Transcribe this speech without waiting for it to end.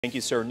Thank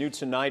you, sir. New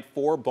tonight,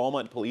 4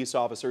 Beaumont police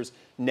officers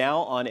now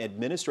on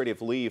administrative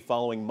leave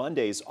following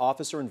Monday's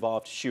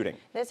officer-involved shooting.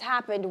 This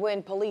happened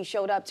when police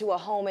showed up to a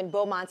home in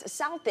Beaumont's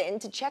South End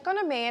to check on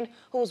a man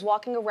who was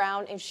walking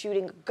around and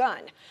shooting a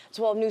gun.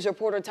 12 News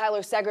reporter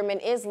Tyler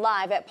Segerman is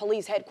live at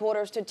police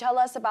headquarters to tell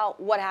us about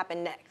what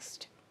happened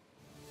next.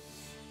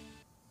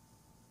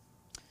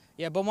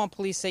 Yeah, Beaumont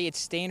Police say it's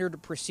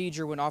standard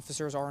procedure when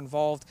officers are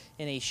involved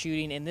in a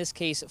shooting. In this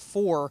case,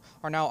 4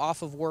 are now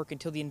off of work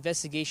until the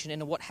investigation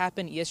into what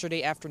happened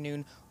yesterday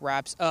afternoon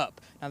wraps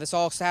up. Now, this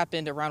all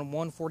happened around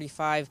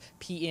 1:45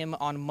 p.m.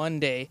 on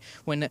Monday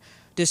when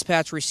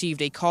dispatch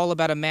received a call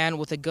about a man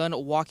with a gun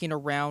walking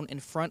around in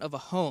front of a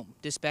home.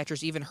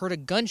 Dispatchers even heard a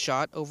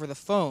gunshot over the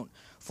phone.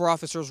 4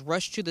 officers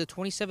rushed to the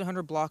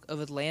 2700 block of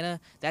Atlanta.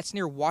 That's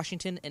near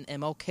Washington and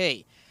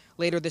MLK.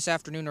 Late this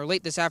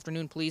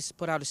afternoon, police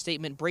put out a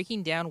statement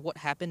breaking down what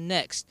happened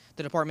next.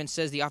 The department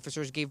says the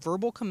officers gave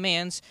verbal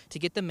commands to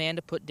get the man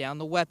to put down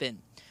the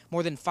weapon.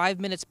 More than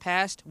 5 minutes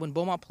passed when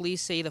Beaumont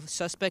police say the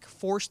suspect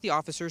forced the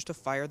officers to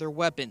fire their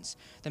weapons.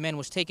 The man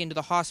was taken to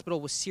the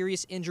hospital with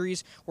serious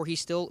injuries where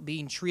he's still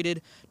being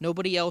treated.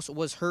 Nobody else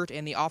was hurt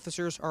and the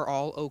officers are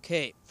all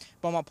okay.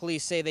 Beaumont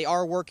police say they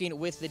are working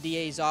with the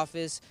DA's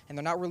office and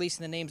they're not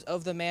releasing the names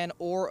of the man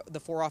or the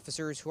 4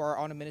 officers who are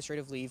on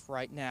administrative leave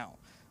right now.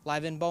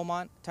 Live in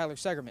Beaumont, Tyler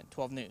Segerman,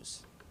 12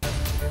 News.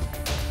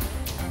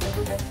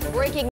 Breaking